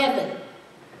God of heaven.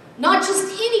 Not just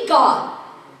any God.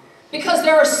 Because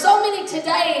there are so many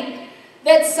today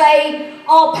that say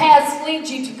all paths lead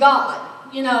you to God.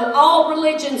 You know, all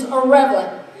religions are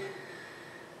irrelevant.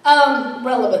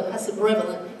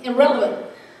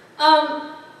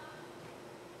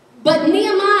 But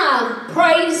Nehemiah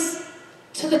prays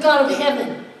to the God of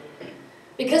heaven,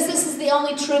 because this is the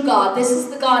only true God. This is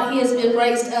the God he has been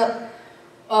raised up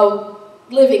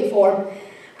living for.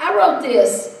 I wrote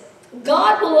this: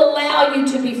 God will allow you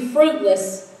to be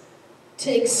fruitless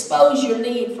to expose your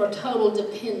need for total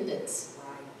dependence.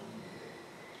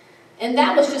 And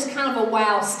that was just kind of a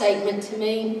wow statement to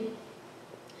me.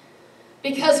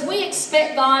 Because we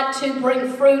expect God to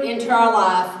bring fruit into our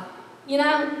life. You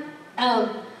know,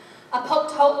 I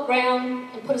poked a hole in the ground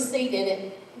and put a seed in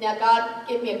it. Now, God,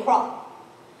 give me a crop.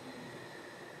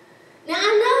 Now,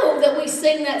 I know that we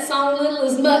sing that song, little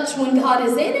as much, when God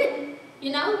is in it,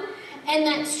 you know, and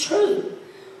that's true.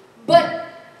 But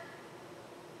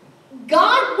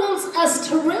God wants us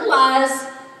to realize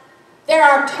that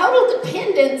our total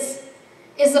dependence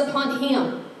is upon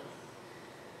Him.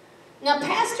 Now,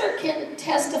 Pastor can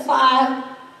testify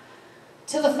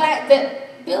to the fact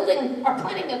that building or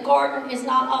planting a garden is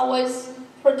not always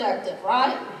productive,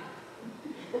 right?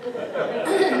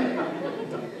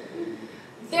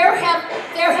 There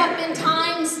have been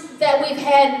times that we've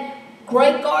had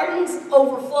great gardens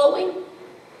overflowing,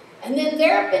 and then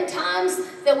there have been times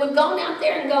that we've gone out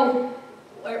there and go,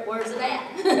 where's it at?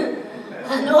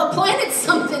 I know I planted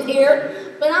something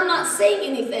here, but I'm not seeing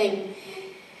anything.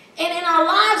 And in our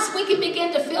lives, we can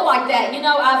begin to feel like that. You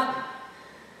know,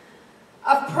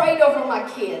 I've prayed over my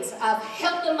kids. I've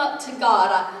held them up to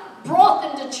God. I brought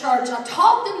them to church. I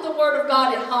taught them the Word of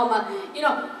God at home.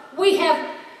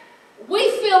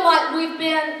 We feel like we've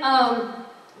been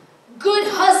good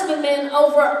husbandmen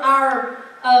over our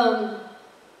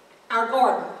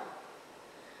garden.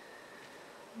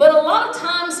 But a lot of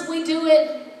times we do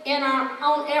it in our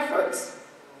own efforts.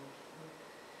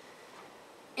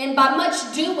 And by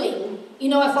much doing,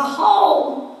 if I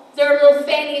haul their little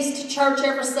fannies to church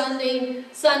every Sunday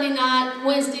night,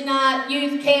 Wednesday night,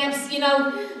 youth camps,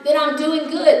 then I'm doing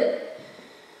good.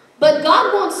 But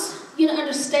God wants you to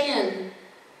understand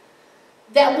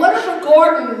that whatever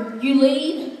garden you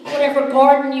lead, whatever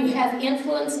garden you have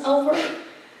influence over,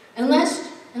 unless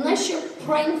you're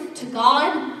praying to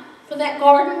God for that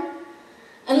garden,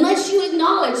 unless you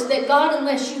acknowledge that God,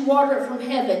 unless you water it from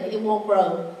heaven, it won't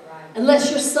grow.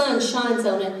 Unless your sun shines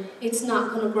on it, it's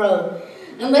not going to grow.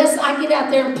 Unless I get out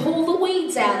there and pull the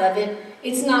weeds out of it,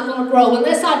 it's not going to grow.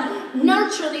 Unless I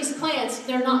nurture these plants,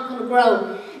 they're not going to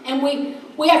grow. And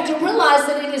we have to realize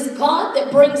that it is God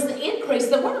that brings the increase.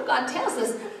 The Word of God tells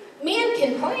us men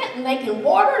can plant and they can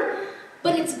water,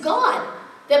 but it's God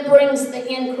that brings the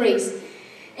increase.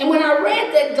 And when I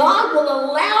read that God will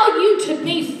allow you to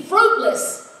be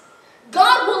fruitless,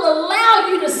 God will allow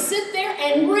you to sit there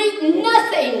and reap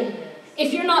nothing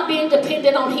if you're not being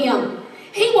dependent on Him.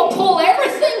 He will pull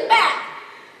everything back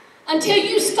until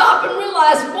you stop and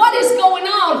realize what is going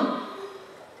on.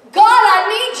 God,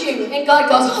 I need you. And God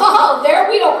goes, oh, there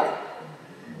we are.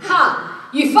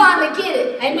 You finally get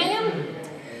it. Amen?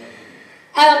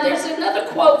 There's another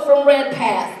quote from Red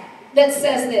Path that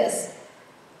says this: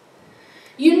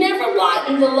 you never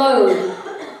lighten the load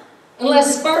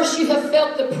unless first you have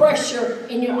felt the pressure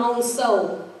in your own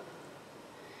soul.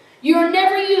 You are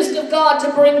never used of God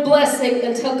to bring blessing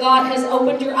until God has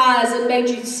opened your eyes and made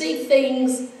you see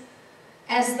things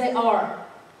as they are.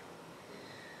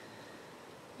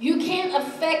 You can't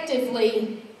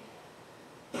effectively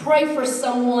pray for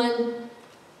someone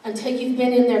until you've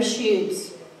been in their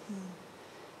shoes.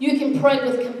 You can pray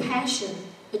with compassion,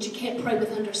 but you can't pray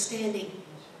with understanding.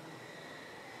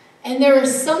 And there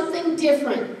is something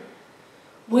different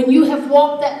when you have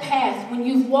walked that path, when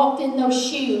you've walked in those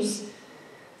shoes.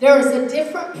 There is a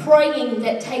different praying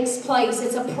that takes place.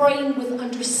 It's a praying with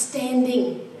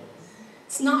understanding.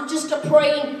 It's not just a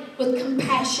praying with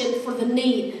compassion for the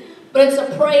need, but it's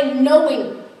a praying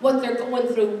knowing what they're going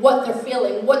through, what they're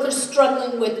feeling, what they're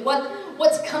struggling with,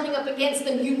 what's coming up against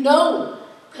them. You know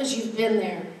because you've been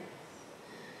there.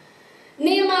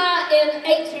 Nehemiah in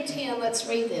 8 through 10, let's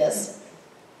read this.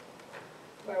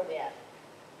 Where are we at?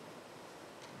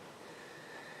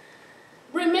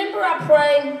 Remember, I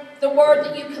pray, the word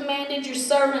that you commanded your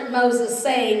servant Moses,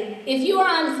 saying, if you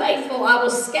are unfaithful, I will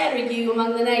scatter you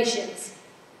among the nations.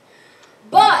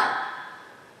 But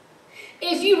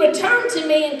if you return to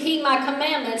me and keep my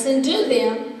commandments and do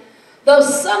them, though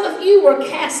some of you were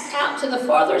cast out to the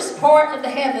farthest part of the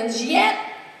heavens, yet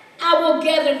I will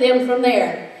gather them from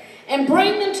there and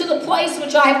bring them to the place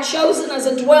which I have chosen as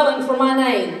a dwelling for my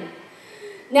name.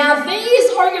 Now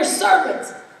these are your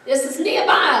servants. This is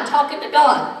Nehemiah talking to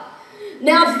God.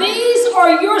 Now these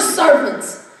are your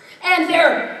servants, and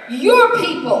they're your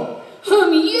people,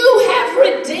 whom you have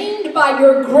redeemed by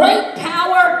your great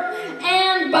power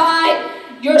and by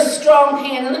your strong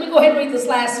hand. And let me go ahead and read this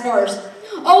last verse.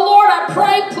 Oh Lord, I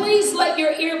pray, please let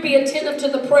your ear be attentive to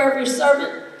the prayer of your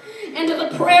servant and to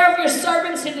the prayer of your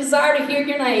servants who desire to hear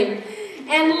your name.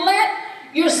 And let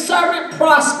your servant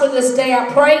prosper this day, I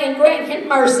pray, and grant him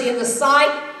mercy in the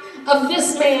sight of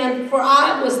this man, for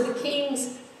I was the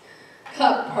king's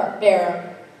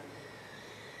cupbearer.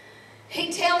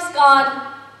 He tells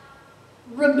God,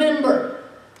 remember.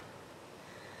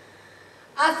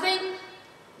 I think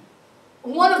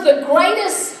one of the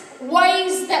greatest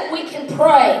ways that we can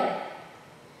pray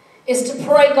is to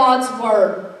pray God's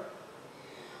word.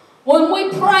 When we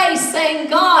pray saying,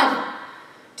 God,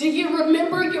 do you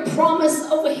remember your promise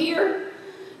over here?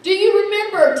 Do you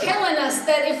remember telling us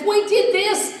that if we did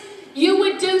this, you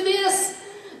would do this?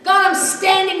 God, I'm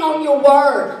standing on your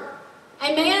word.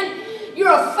 Amen?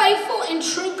 You're a faithful and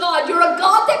true God. You're a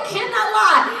God that cannot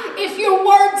lie. If your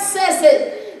word says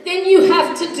it, then you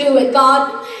have to do it,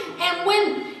 God. And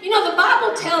when, the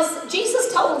Bible tells,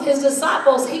 Jesus told his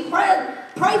disciples, he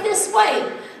prayed this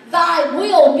way, thy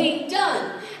will be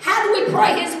done. How do we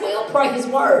pray his will? Pray his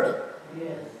word.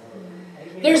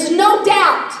 There's no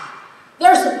doubt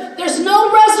There's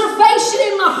no reservation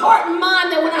in my heart and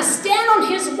mind that when I stand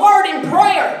on His Word in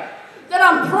prayer, that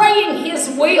I'm praying His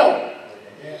will.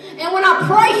 And when I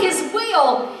pray His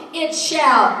will, it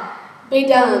shall be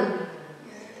done.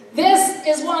 This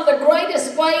is one of the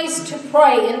greatest ways to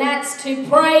pray, and that's to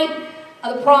pray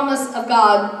the promise of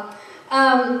God.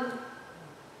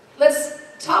 Let's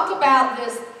talk about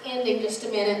this ending just a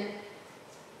minute.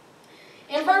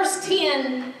 In verse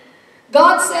 10,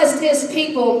 God says to His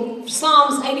people,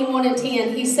 Psalms 81 and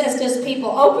 10, He says to His people,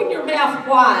 open your mouth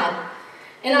wide,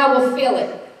 and I will fill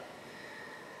it.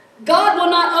 God will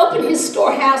not open His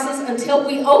storehouses until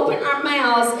we open our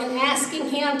mouths in asking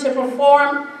Him to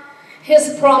perform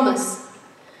His promise.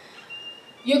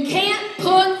 You can't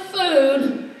put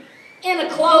food in a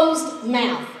closed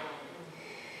mouth.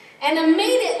 And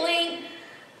immediately,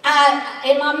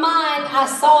 in my mind, I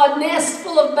saw a nest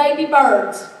full of baby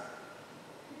birds.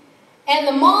 And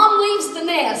the mom leaves the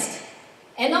nest,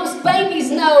 and those babies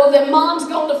know that mom's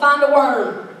going to find a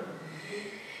worm.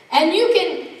 And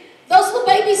those little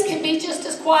babies can be just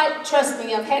as quiet. Trust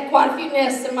me, I've had quite a few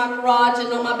nests in my garage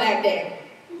and on my back deck.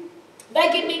 They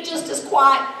can be just as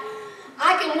quiet.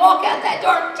 I can walk out that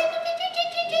door,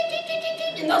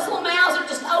 and those little mouths are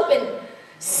just open,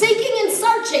 seeking and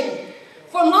searching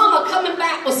for mama coming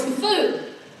back with some food.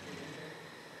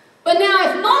 But now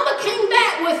if mama came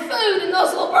back with food and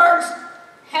those little birds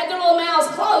had their little mouths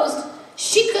closed,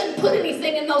 she couldn't put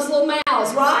anything in those little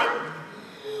mouths, right?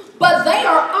 But they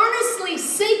are earnestly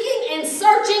seeking and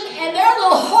searching, and their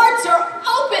little hearts are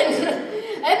open,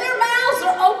 and their mouths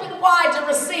are open wide to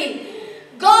receive.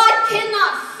 God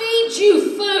cannot feed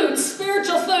you food,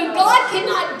 spiritual food. God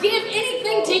cannot give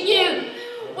anything to you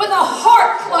with a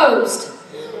heart closed,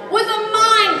 with a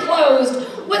mind closed,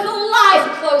 with a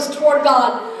life closed toward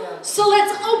God. So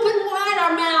let's open wide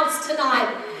our mouths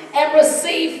tonight and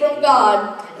receive from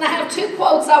God. And I have two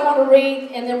quotes I want to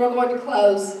read, and then we're going to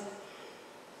close.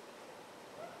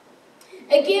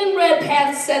 Again,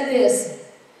 Redpath said this: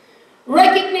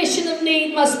 recognition of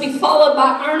need must be followed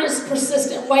by earnest,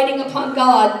 persistent waiting upon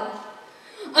God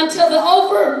until the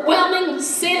overwhelming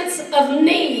sense of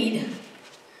need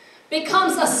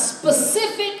becomes a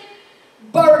specific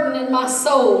burden in my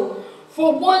soul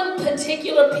for one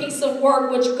particular piece of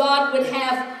work which God would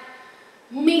have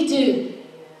me do.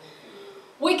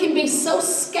 We can be so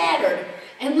scattered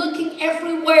and looking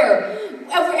everywhere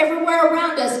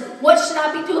around us. What should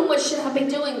I be doing? What should I be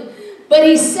doing? But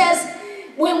He says,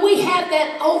 when we have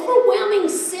that overwhelming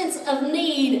sense of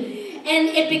need and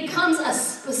it becomes a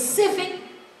specific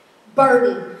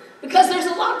burden, because there's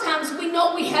a lot of times we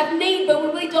know we have need, but we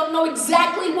really don't know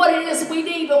exactly what it is we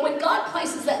need. But when God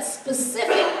places that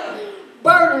specific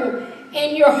burden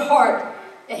in your heart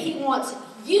that He wants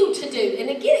you to do, and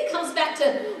again it comes back to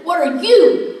what are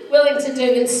you willing to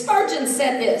do? And Spurgeon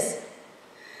said this: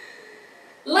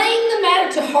 laying the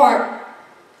matter to heart,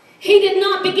 he did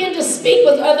not begin to speak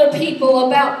with other people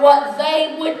about what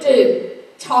they would do.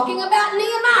 Talking about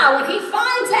Nehemiah, when he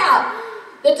finds out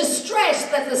the distress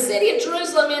that the city of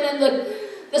Jerusalem in and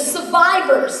the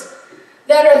survivors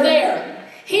that are there,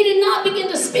 he did not begin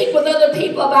to speak with other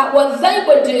people about what they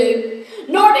would do,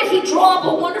 nor did he draw up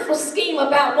a wonderful scheme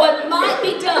about what might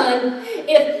be done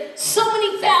if so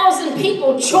many thousand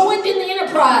people joined in the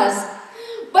enterprise.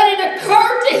 But it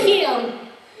occurred to him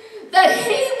that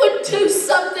he would do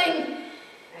something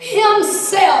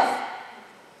himself.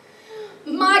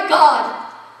 My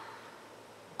God,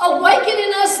 awaken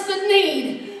in us the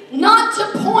need not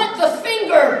to point the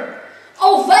finger.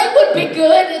 Oh, they would be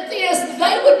good at this,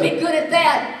 they would be good at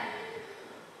that.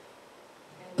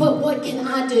 But what can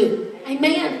I do?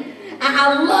 Amen.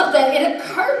 I love that. It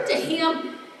occurred to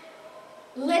him.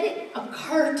 Let it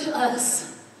occur to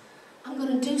us. I'm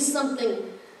going to do something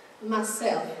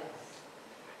myself.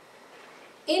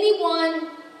 Anyone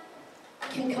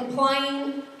can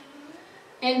complain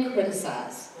and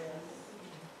criticize.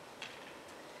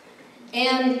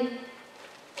 And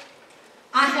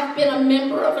I have been a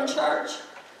member of a church.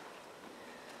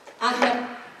 I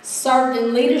have served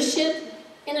in leadership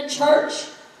in a church.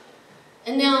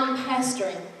 And now I'm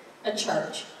pastoring a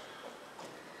church.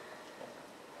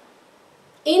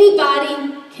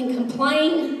 Anybody can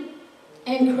complain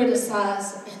and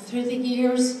criticize. And through the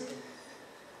years,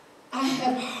 I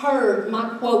have heard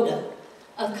my quota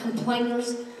of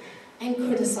complainers and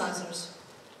criticizers.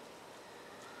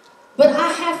 But I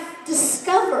have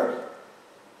discovered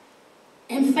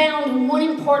and found one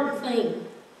important thing.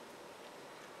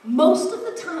 Most of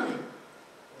the time,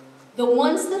 the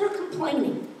ones that are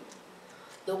complaining,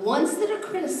 the ones that are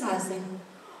criticizing,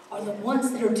 are the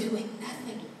ones that are doing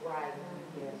nothing. Right.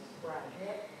 Yes.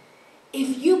 Right.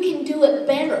 If you can do it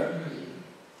better,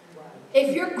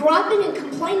 If you're griping and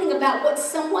complaining about what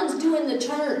someone's doing in the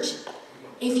church,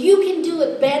 if you can do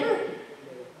it better,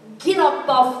 get up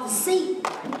off the seat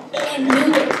and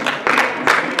do it.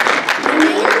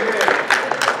 Amen?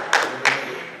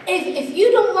 If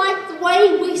you don't like the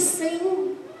way we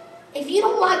sing, if you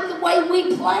don't like the way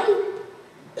we play,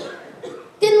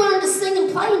 then learn to sing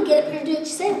and play and get up here and do it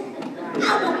yourself.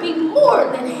 I will be more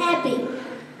than happy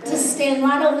to stand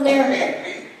right over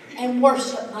there and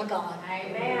worship my God.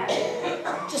 Amen.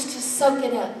 Just to soak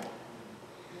it up.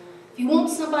 If you want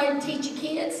somebody to teach your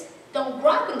kids, don't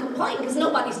gripe and complain because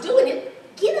nobody's doing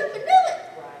it. Get up and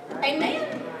do it.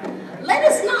 Amen? Let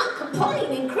us not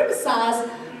complain and criticize.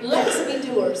 Let us be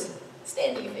doers.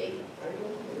 Stand to your feet.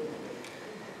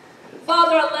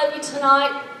 Father, I love you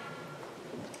tonight.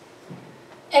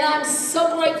 And I'm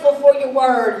so grateful for your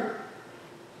word.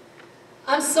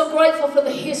 I'm so grateful for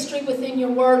the history within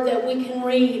your word that we can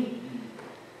read.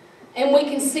 And we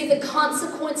can see the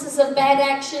consequences of bad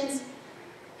actions.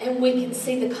 And we can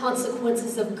see the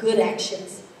consequences of good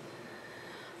actions.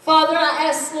 Father, I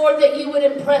ask, Lord, that you would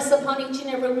impress upon each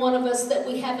and every one of us that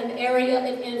we have an area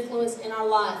of influence in our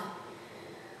life.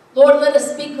 Lord, let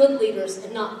us be good leaders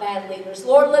and not bad leaders.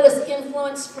 Lord, let us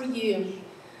influence for you.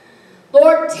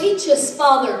 Lord, teach us,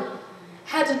 Father,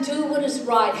 how to do what is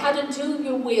right, how to do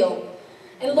your will.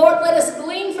 And Lord, let us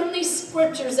glean from these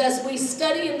scriptures as we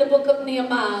study in the book of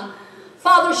Nehemiah.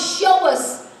 Father, show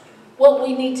us what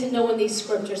we need to know in these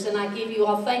scriptures. And I give you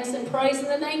all thanks and praise in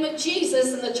the name of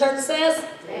Jesus. And the church says,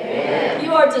 Amen.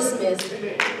 You are dismissed.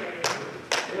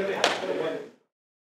 Amen.